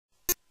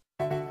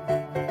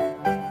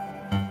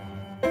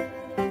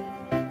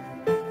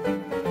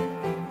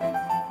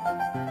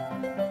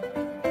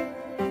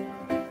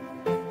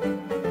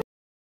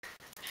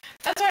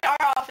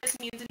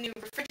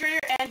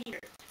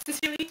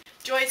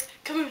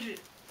emoji.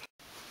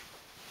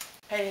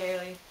 Hey,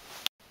 Haley.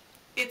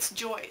 It's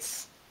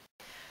Joyce.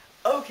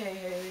 Okay,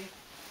 Haley.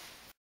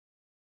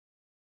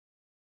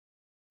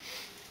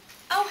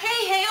 Oh,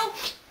 hey, Hale.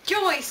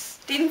 Joyce.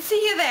 Didn't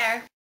see you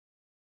there.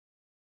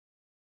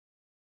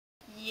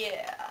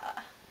 Yeah.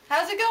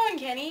 How's it going,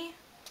 Kenny?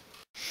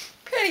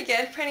 Pretty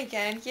good, pretty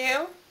good.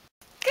 You?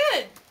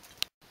 Good.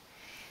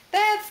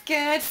 That's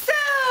good.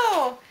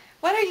 So,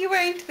 what are you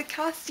wearing to the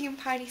costume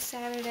party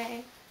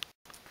Saturday?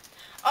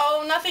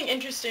 Oh, nothing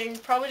interesting.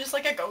 Probably just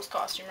like a ghost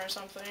costume or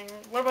something.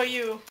 What about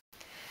you?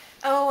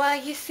 Oh,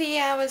 you see,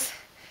 I was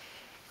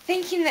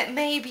thinking that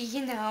maybe,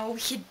 we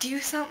could do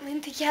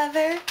something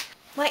together.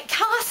 Like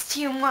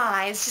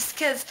costume-wise, just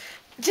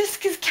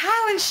 'cause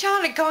Kyle and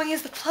Sean are going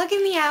as the plug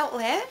in the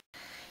outlet.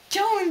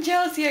 Joel and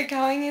Josie are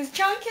going as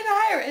drunken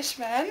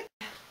Irishmen.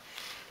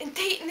 And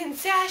Dayton and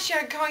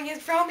Sasha are going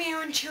as Romeo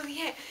and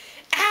Juliet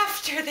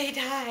after they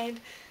died.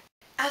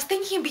 I was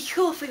thinking it'd be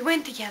cool if we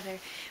went together.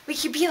 We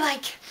could be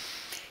like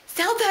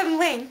Zelda and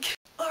Link,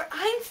 or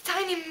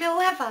Einstein and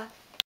Mileva.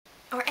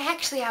 Or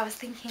actually, I was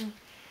thinking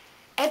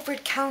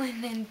Edward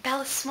Cullen and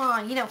Bella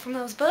Swan, from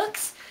those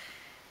books.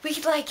 We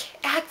could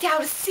act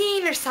out a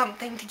scene or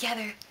something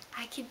together.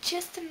 I could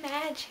just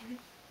imagine.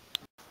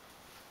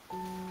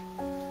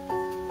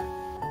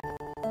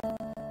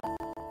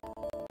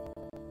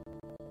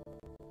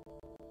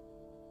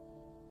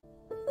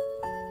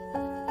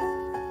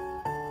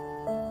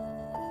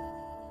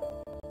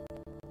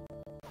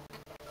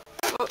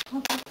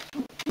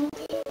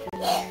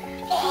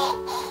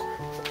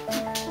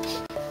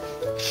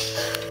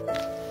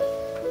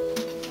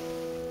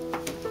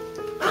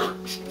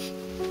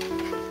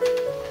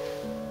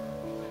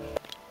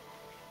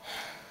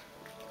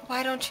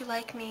 Why don't you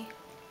like me?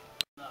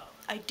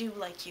 I do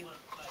like you.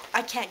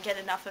 I can't get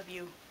enough of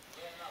you.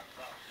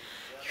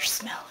 Your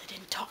smell, it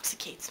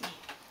intoxicates me.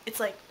 It's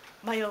like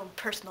my own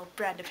personal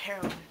brand of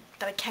heroin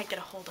that I can't get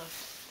a hold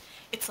of.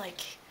 It's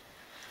like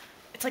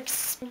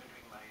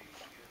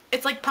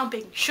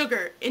pumping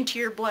sugar into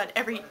your blood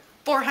every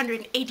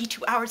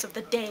 482 hours of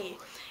the day.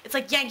 It's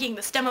like yanking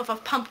the stem of a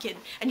pumpkin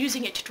and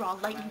using it to draw a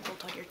lightning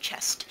bolt on your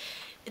chest.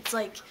 It's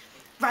like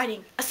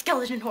riding a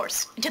skeleton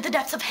horse into the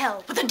depths of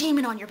hell with a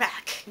demon on your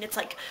back. And it's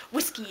like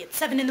whiskey at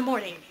 7 in the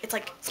morning. It's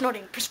like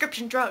snorting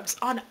prescription drugs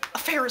on a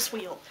Ferris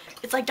wheel.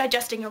 It's like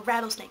digesting a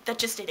rattlesnake that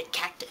just ate a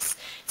cactus.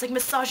 It's like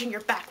massaging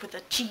your back with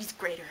a cheese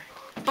grater.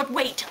 But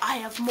wait, I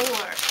have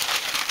more.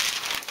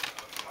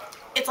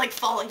 It's like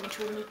falling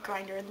into a meat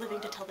grinder and living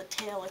to tell the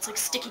tale. It's like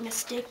sticking a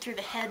stake through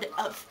the head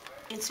of,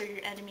 insert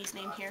your enemy's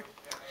name here.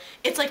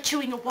 It's like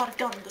chewing a wad of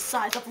gum the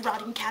size of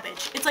rotting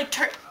cabbage. It's like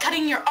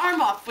cutting your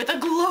arm off with a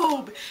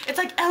globe. It's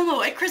like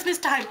Elmo at Christmas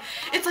time.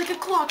 It's like a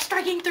clock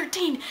striking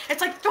 13.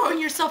 It's like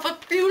throwing yourself a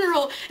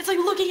funeral. It's like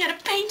looking at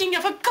a painting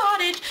of a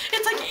cottage.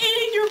 It's like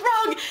eating your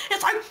rug.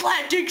 It's like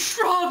planting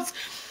shrubs.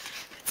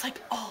 It's like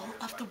all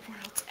of the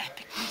world's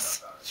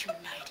epicness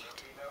united.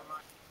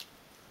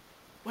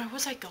 Where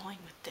was I going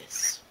with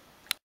this?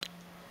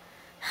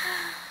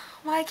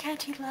 Why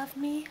can't you love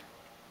me?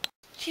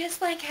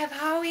 Just like I've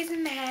always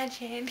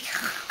imagined.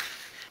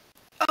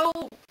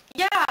 Oh,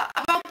 yeah,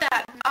 about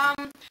that.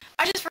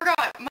 I just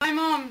forgot. My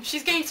mom,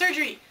 she's getting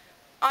surgery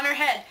on her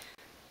head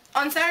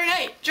on Saturday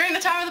night during the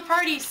time of the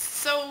parties.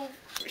 So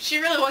she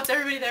really wants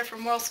everybody there for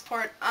moral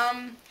support.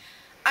 I'm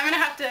gonna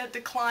have to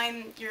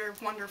decline your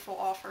wonderful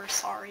offer.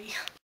 Sorry.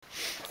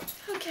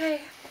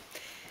 Okay.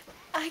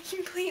 I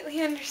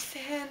completely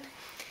understand.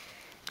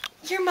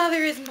 Your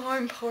mother is more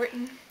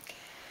important.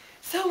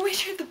 So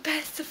wish her the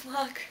best of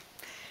luck.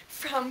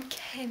 From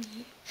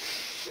Kenny.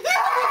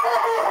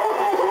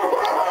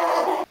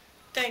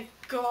 Thank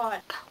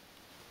God.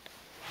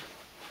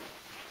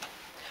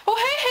 Oh,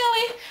 hey,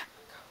 Haley.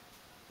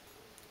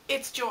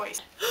 It's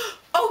Joyce.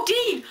 Oh,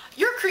 Dean,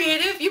 you're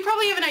creative. You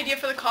probably have an idea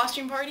for the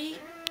costume party.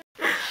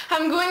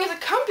 I'm going as a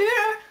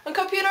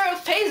computer on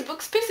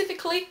Facebook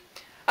specifically.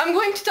 I'm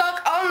going to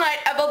talk all night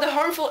about the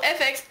harmful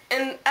effects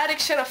and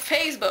addiction of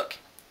Facebook.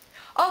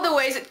 All the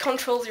ways it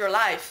controls your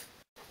life.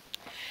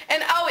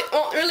 And how it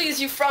won't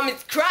release you from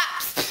its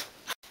grasp.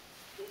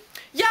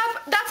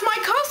 Yep, that's my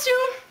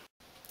costume.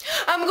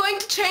 I'm going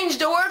to change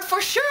the world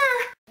for sure.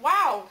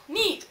 Wow,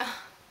 neat.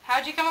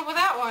 How'd you come up with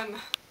that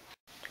one?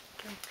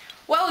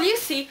 Well, you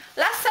see,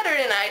 last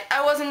Saturday night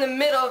I was in the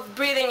middle of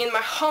breathing in my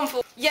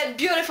harmful yet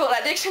beautiful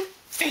addiction,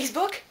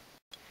 Facebook.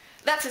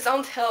 That's it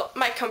until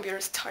my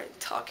computer started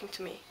talking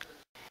to me.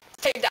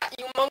 Take that,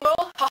 you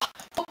mongrel. Ha,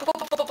 poke, poke,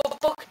 poke, poke, poke,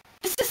 poke.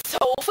 This is so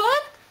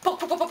fun. Poke,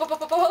 poke, poke, poke, poke,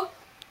 poke, poke.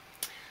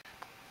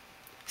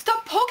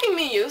 Stop poking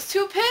me, you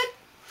stupid!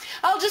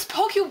 I'll just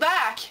poke you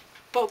back.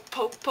 Poke,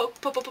 poke, poke,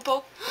 poke, poke, poke,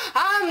 poke.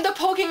 I'm the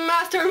poking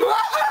master.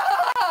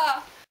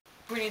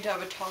 We need to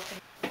have a talk.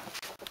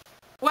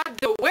 What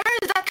the? Where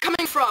is that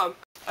coming from?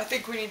 I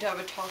think we need to have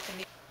a talk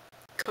in the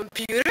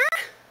computer?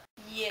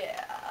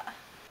 Yeah.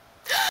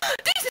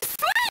 This is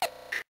sweet!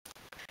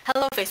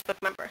 Hello,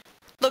 Facebook member.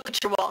 Look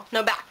at your wall.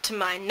 Now back to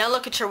mine. Now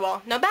look at your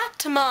wall. Now back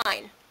to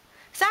mine.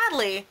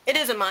 Sadly, it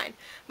isn't mine.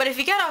 But if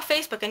you get off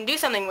Facebook and do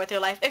something with your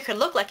life, it could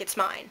look like it's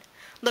mine.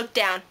 Look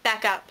down,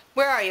 back up.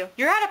 Where are you?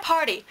 You're at a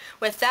party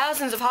with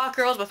thousands of hot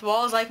girls with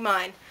walls like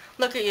mine.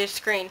 Look at your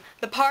screen.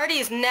 The party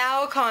is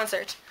now a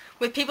concert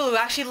with people who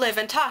actually live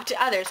and talk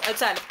to others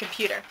outside of the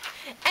computer.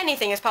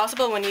 Anything is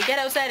possible when you get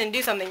outside and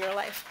do something in your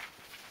life.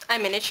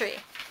 I'm in a tree.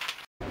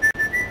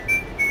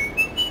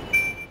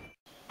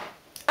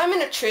 I'm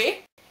in a tree?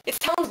 It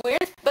sounds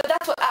weird, but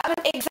that's what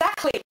happened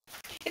exactly.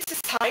 It's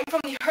a sign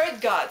from the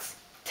herd gods,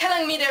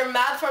 telling me they're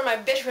mad for my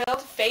betrayal to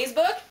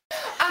Facebook.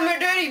 I'm a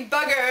dirty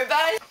bugger,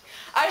 but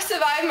I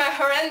survived my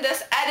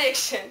horrendous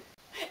addiction.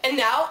 And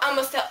now I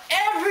must tell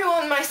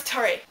everyone my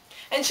story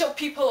and show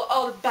people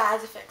all the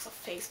bad effects of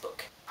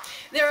Facebook.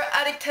 They're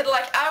addicted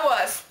like I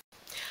was.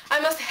 I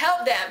must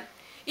help them,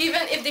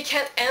 even if they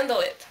can't handle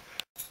it.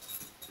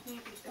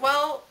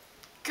 Well,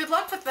 good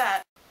luck with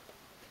that.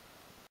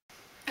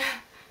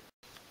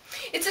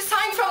 It's a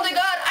sign from the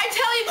god, I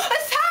tell you,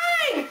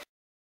 a sign!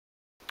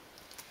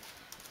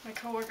 My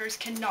coworkers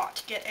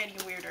cannot get any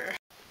weirder.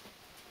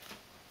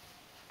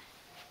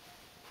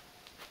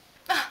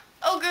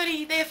 Oh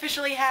goody, they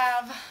officially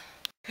have.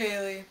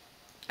 Haley,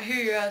 I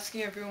hear you're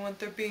asking everyone what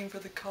they're being for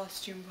the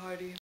costume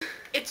party.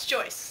 It's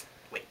Joyce.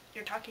 Wait,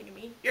 you're talking to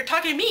me? You're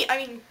talking to me? I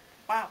mean,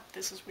 wow,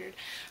 this is weird.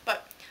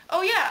 But,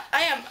 oh yeah,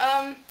 I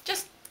am.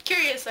 Just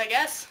curious, I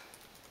guess.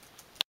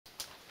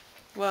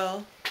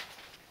 Well,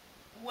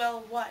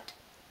 Well, what?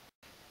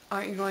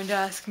 aren't you going to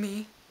ask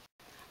me?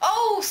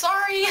 Oh,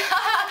 sorry.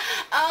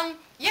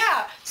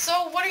 Yeah,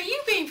 so what are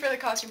you being for the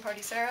costume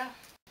party, Sarah?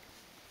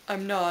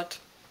 I'm not.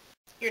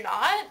 You're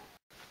not?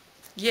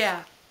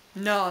 Yeah,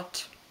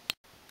 not.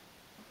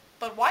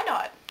 But why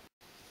not?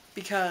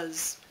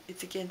 Because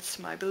it's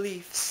against my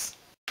beliefs.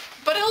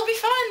 But it'll be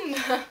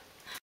fun.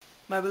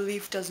 My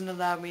belief doesn't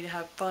allow me to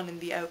have fun in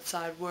the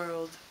outside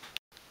world.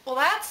 Well,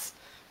 that's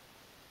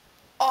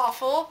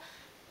awful.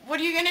 What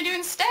are you gonna do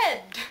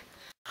instead?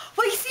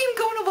 Well, you see, I'm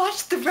going to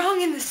watch The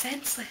Wrong and the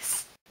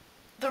Senseless.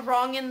 The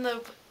wrong in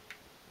the...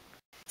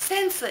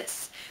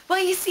 Senseless.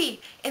 Well, you see,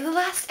 in the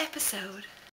last episode,